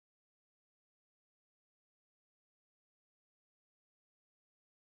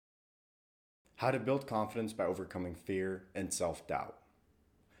How to build confidence by overcoming fear and self doubt.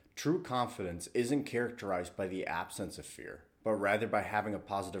 True confidence isn't characterized by the absence of fear, but rather by having a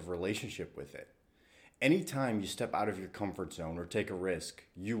positive relationship with it. Anytime you step out of your comfort zone or take a risk,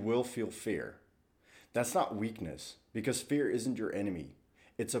 you will feel fear. That's not weakness, because fear isn't your enemy.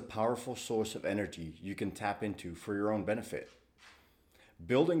 It's a powerful source of energy you can tap into for your own benefit.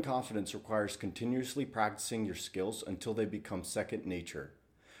 Building confidence requires continuously practicing your skills until they become second nature.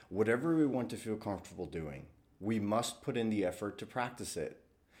 Whatever we want to feel comfortable doing, we must put in the effort to practice it.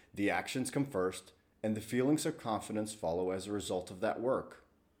 The actions come first, and the feelings of confidence follow as a result of that work.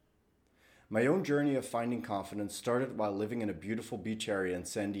 My own journey of finding confidence started while living in a beautiful beach area in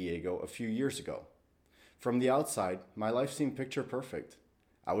San Diego a few years ago. From the outside, my life seemed picture perfect.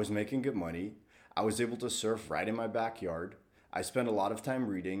 I was making good money, I was able to surf right in my backyard, I spent a lot of time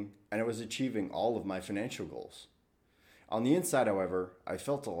reading, and I was achieving all of my financial goals. On the inside, however, I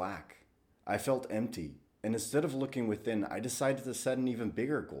felt a lack. I felt empty, and instead of looking within, I decided to set an even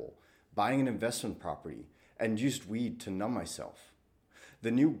bigger goal, buying an investment property, and used weed to numb myself. The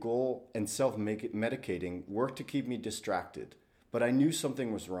new goal and self-medicating worked to keep me distracted, but I knew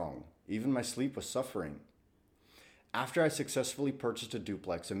something was wrong. Even my sleep was suffering. After I successfully purchased a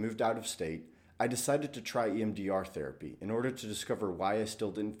duplex and moved out of state, I decided to try EMDR therapy in order to discover why I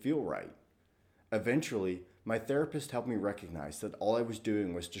still didn't feel right. Eventually, my therapist helped me recognize that all I was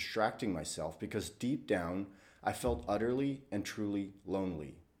doing was distracting myself because deep down, I felt utterly and truly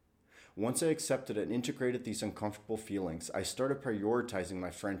lonely. Once I accepted and integrated these uncomfortable feelings, I started prioritizing my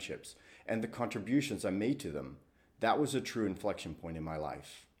friendships and the contributions I made to them. That was a true inflection point in my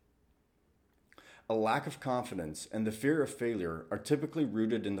life. A lack of confidence and the fear of failure are typically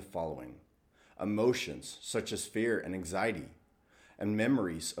rooted in the following: emotions such as fear and anxiety, and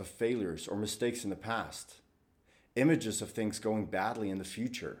memories of failures or mistakes in the past, images of things going badly in the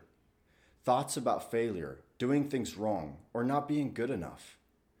future, thoughts about failure, doing things wrong, or not being good enough,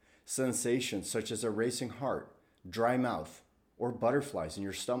 sensations such as a racing heart, dry mouth, or butterflies in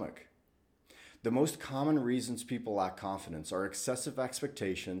your stomach. The most common reasons people lack confidence are excessive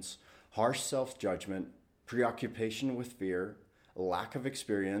expectations, harsh self-judgment, preoccupation with fear, lack of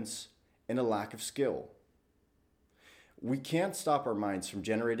experience, and a lack of skill. We can't stop our minds from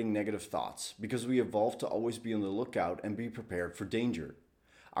generating negative thoughts because we evolved to always be on the lookout and be prepared for danger.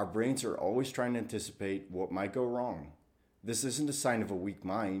 Our brains are always trying to anticipate what might go wrong. This isn't a sign of a weak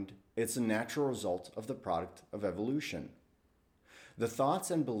mind, it's a natural result of the product of evolution. The thoughts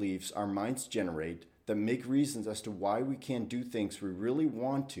and beliefs our minds generate that make reasons as to why we can't do things we really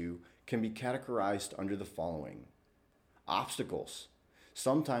want to can be categorized under the following: obstacles.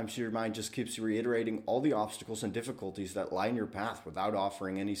 Sometimes your mind just keeps reiterating all the obstacles and difficulties that lie in your path without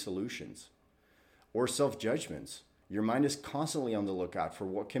offering any solutions. Or self-judgments. Your mind is constantly on the lookout for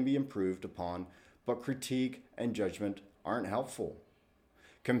what can be improved upon, but critique and judgment aren't helpful.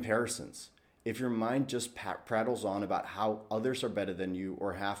 Comparisons. If your mind just prattles on about how others are better than you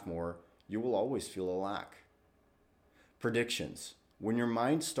or have more, you will always feel a lack. Predictions. When your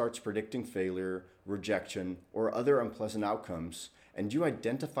mind starts predicting failure, rejection, or other unpleasant outcomes, and you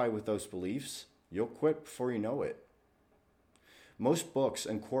identify with those beliefs, you'll quit before you know it. Most books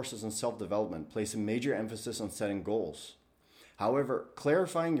and courses in self-development place a major emphasis on setting goals. However,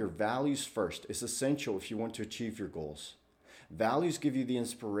 clarifying your values first is essential if you want to achieve your goals. Values give you the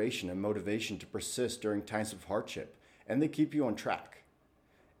inspiration and motivation to persist during times of hardship, and they keep you on track.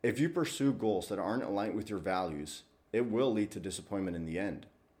 If you pursue goals that aren't aligned with your values, it will lead to disappointment in the end.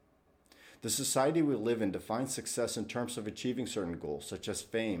 The society we live in defines success in terms of achieving certain goals, such as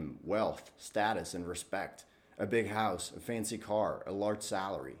fame, wealth, status, and respect, a big house, a fancy car, a large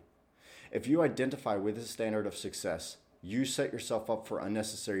salary. If you identify with this standard of success, you set yourself up for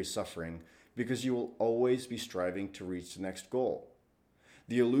unnecessary suffering because you will always be striving to reach the next goal.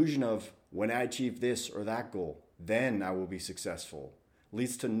 The illusion of, when I achieve this or that goal, then I will be successful,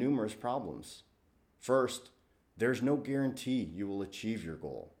 leads to numerous problems. First, there's no guarantee you will achieve your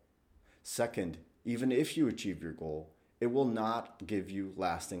goal. Second, even if you achieve your goal, it will not give you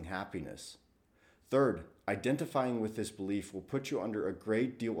lasting happiness. Third, identifying with this belief will put you under a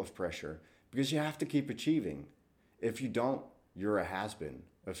great deal of pressure because you have to keep achieving. If you don't, you're a has-been,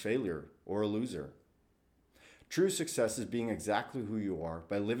 a failure, or a loser. True success is being exactly who you are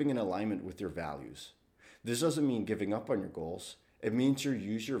by living in alignment with your values. This doesn't mean giving up on your goals. It means you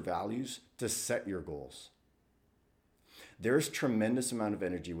use your values to set your goals. There is tremendous amount of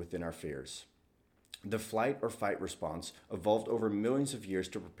energy within our fears. The flight or fight response evolved over millions of years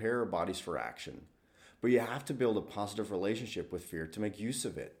to prepare our bodies for action. But you have to build a positive relationship with fear to make use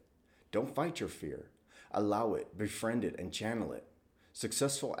of it. Don't fight your fear. Allow it, befriend it, and channel it.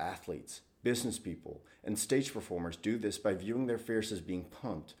 Successful athletes, Business people and stage performers do this by viewing their fears as being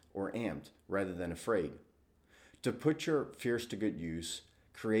pumped or amped rather than afraid. To put your fears to good use,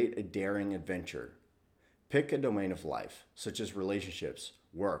 create a daring adventure. Pick a domain of life, such as relationships,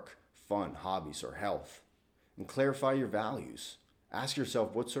 work, fun, hobbies, or health, and clarify your values. Ask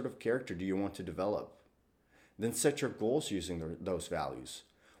yourself, what sort of character do you want to develop? Then set your goals using those values.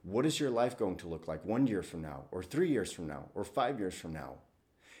 What is your life going to look like 1 year from now, or 3 years from now, or 5 years from now?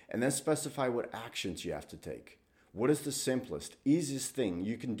 And then specify what actions you have to take. What is the simplest, easiest thing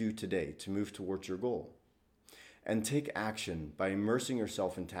you can do today to move towards your goal? And take action by immersing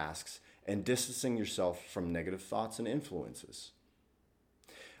yourself in tasks and distancing yourself from negative thoughts and influences.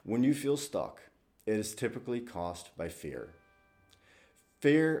 When you feel stuck, it is typically caused by fear.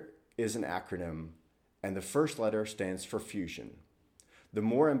 Fear is an acronym, and the first letter stands for fusion. The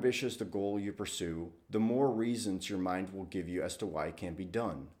more ambitious the goal you pursue, the more reasons your mind will give you as to why it can't be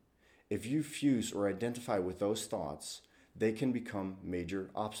done. If you fuse or identify with those thoughts, they can become major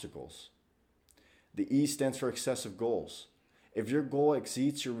obstacles. The E stands for excessive goals. If your goal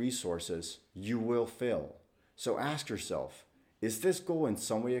exceeds your resources, you will fail. So ask yourself, is this goal in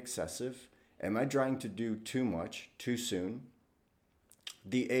some way excessive? Am I trying to do too much, too soon?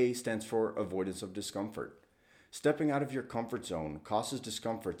 The A stands for avoidance of discomfort. Stepping out of your comfort zone causes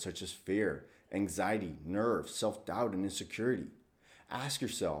discomfort such as fear, anxiety, nerves, self-doubt, and insecurity. Ask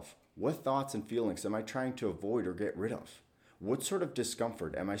yourself, what thoughts and feelings am I trying to avoid or get rid of? What sort of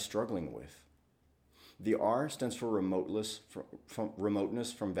discomfort am I struggling with? The R stands for remoteness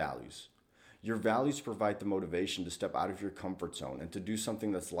from values. Your values provide the motivation to step out of your comfort zone and to do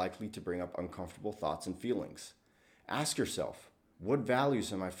something that's likely to bring up uncomfortable thoughts and feelings. Ask yourself, what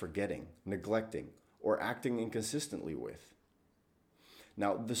values am I forgetting, neglecting, or acting inconsistently with?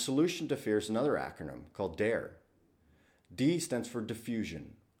 Now, the solution to fear is another acronym called DARE. D stands for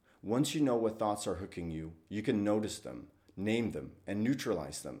diffusion. Once you know what thoughts are hooking you, you can notice them, name them, and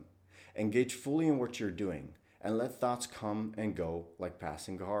neutralize them. Engage fully in what you're doing and let thoughts come and go like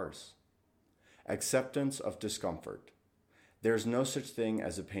passing cars. Acceptance of discomfort. There is no such thing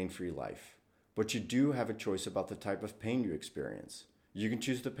as a pain-free life, but you do have a choice about the type of pain you experience. You can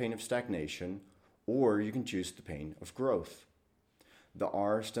choose the pain of stagnation, or you can choose the pain of growth. The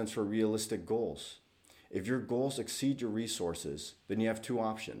R stands for realistic goals. If your goals exceed your resources, then you have two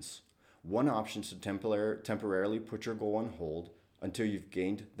options. One option is to temporarily put your goal on hold until you've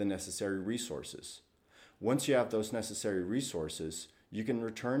gained the necessary resources. Once you have those necessary resources, you can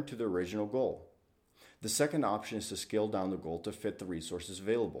return to the original goal. The second option is to scale down the goal to fit the resources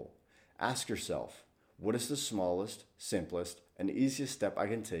available. Ask yourself, what is the smallest, simplest, and easiest step I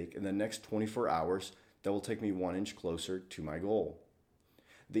can take in the next 24 hours that will take me 1 inch closer to my goal?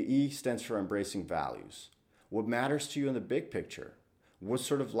 The E stands for embracing values. What matters to you in the big picture? What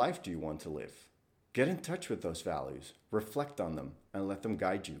sort of life do you want to live? Get in touch with those values, reflect on them, and let them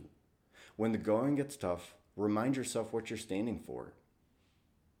guide you. When the going gets tough, remind yourself what you're standing for.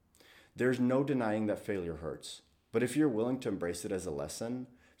 There's no denying that failure hurts, but if you're willing to embrace it as a lesson,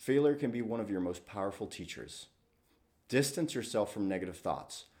 failure can be one of your most powerful teachers. Distance yourself from negative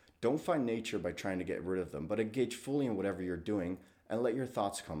thoughts. Don't find nature by trying to get rid of them, but engage fully in whatever you're doing and let your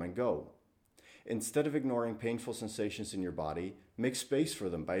thoughts come and go. Instead of ignoring painful sensations in your body, make space for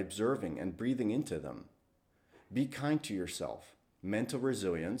them by observing and breathing into them. Be kind to yourself. Mental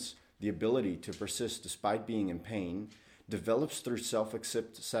resilience, the ability to persist despite being in pain, develops through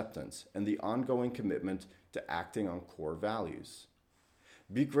self-acceptance and the ongoing commitment to acting on core values.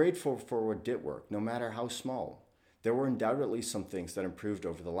 Be grateful for what did work, no matter how small. There were undoubtedly some things that improved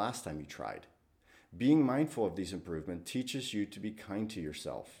over the last time you tried. Being mindful of these improvements teaches you to be kind to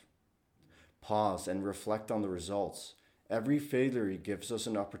yourself. Pause and reflect on the results. Every failure gives us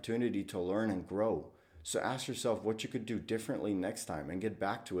an opportunity to learn and grow. So ask yourself what you could do differently next time and get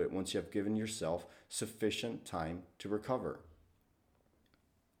back to it once you have given yourself sufficient time to recover.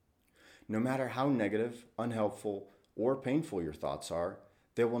 No matter how negative, unhelpful, or painful your thoughts are,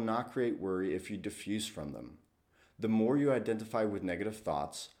 they will not create worry if you diffuse from them. The more you identify with negative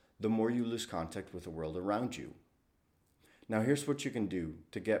thoughts, the more you lose contact with the world around you. Now here's what you can do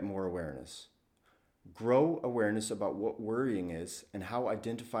to get more awareness. Grow awareness about what worrying is and how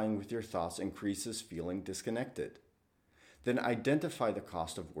identifying with your thoughts increases feeling disconnected. Then identify the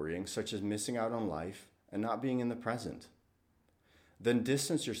cost of worrying, such as missing out on life and not being in the present. Then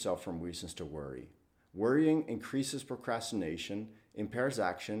distance yourself from reasons to worry. Worrying increases procrastination, impairs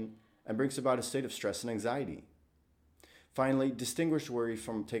action, and brings about a state of stress and anxiety. Finally, distinguish worry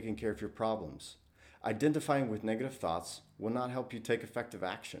from taking care of your problems. Identifying with negative thoughts will not help you take effective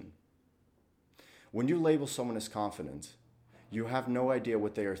action. When you label someone as confident, You have no idea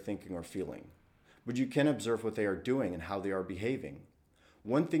what they are thinking or feeling, but you can observe what they are doing and how they are behaving.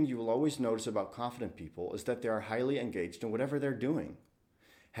 One thing you will always notice about confident people is that they are highly engaged in whatever they're doing.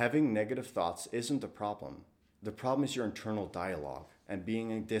 Having negative thoughts isn't the problem. The problem is your internal dialogue and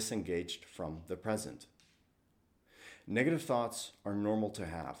being disengaged from the present. Negative thoughts are normal to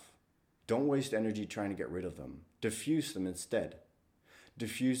have. Don't waste energy trying to get rid of them. Diffuse them instead.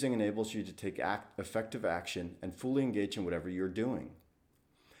 Diffusing enables you to take effective action and fully engage in whatever you're doing.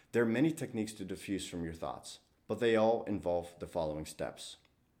 There are many techniques to diffuse from your thoughts, but they all involve the following steps.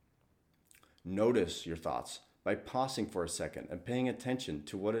 Notice your thoughts by pausing for a second and paying attention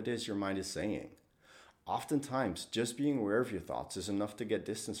to what it is your mind is saying. Oftentimes, just being aware of your thoughts is enough to get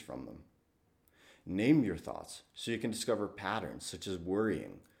distance from them. Name your thoughts so you can discover patterns such as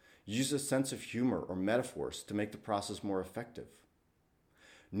worrying. Use a sense of humor or metaphors to make the process more effective.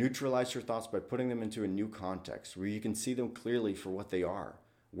 Neutralize your thoughts by putting them into a new context where you can see them clearly for what they are.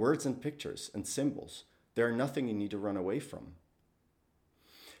 Words and pictures and symbols. They are nothing you need to run away from.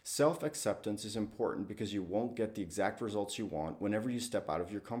 Self-acceptance is important because you won't get the exact results you want whenever you step out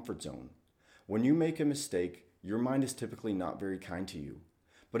of your comfort zone. When you make a mistake, your mind is typically not very kind to you.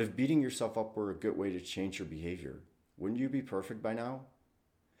 But if beating yourself up were a good way to change your behavior, wouldn't you be perfect by now?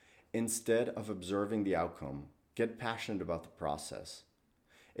 Instead of observing the outcome, get passionate about the process.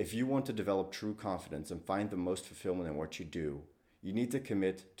 If you want to develop true confidence and find the most fulfillment in what you do, you need to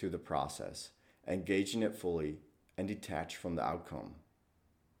commit to the process, engage in it fully, and detach from the outcome.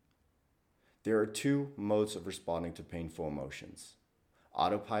 There are two modes of responding to painful emotions: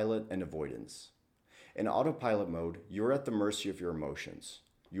 autopilot and avoidance. In autopilot mode, you're at the mercy of your emotions.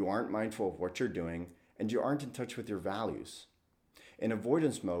 You aren't mindful of what you're doing, and you aren't in touch with your values. In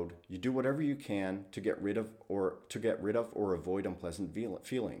avoidance mode, you do whatever you can to get rid of or avoid unpleasant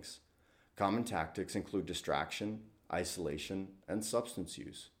feelings. Common tactics include distraction, isolation, and substance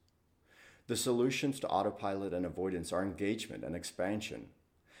use. The solutions to autopilot and avoidance are engagement and expansion.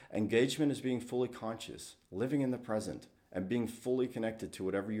 Engagement is being fully conscious, living in the present, and being fully connected to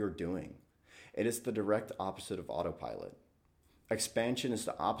whatever you're doing. It is the direct opposite of autopilot. Expansion is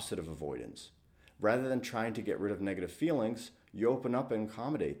the opposite of avoidance. Rather than trying to get rid of negative feelings, you open up and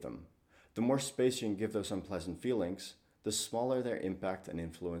accommodate them. The more space you can give those unpleasant feelings, the smaller their impact and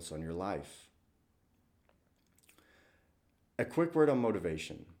influence on your life. A quick word on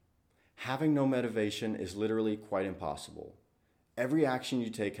motivation. Having no motivation is literally quite impossible. Every action you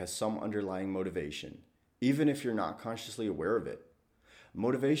take has some underlying motivation, even if you're not consciously aware of it.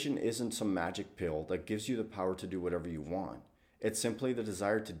 Motivation isn't some magic pill that gives you the power to do whatever you want. It's simply the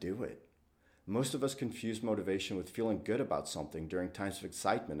desire to do it. Most of us confuse motivation with feeling good about something during times of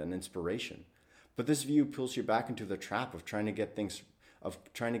excitement and inspiration. But this view pulls you back into the trap of trying to get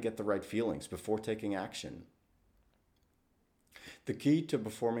the right feelings before taking action. The key to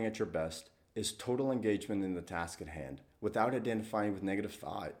performing at your best is total engagement in the task at hand without identifying with negative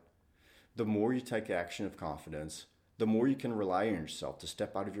thought. The more you take action of confidence, the more you can rely on yourself to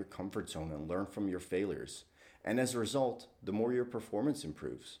step out of your comfort zone and learn from your failures. And as a result, the more your performance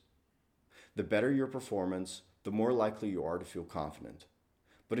improves. The better your performance, the more likely you are to feel confident.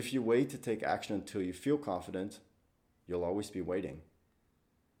 But if you wait to take action until you feel confident, you'll always be waiting.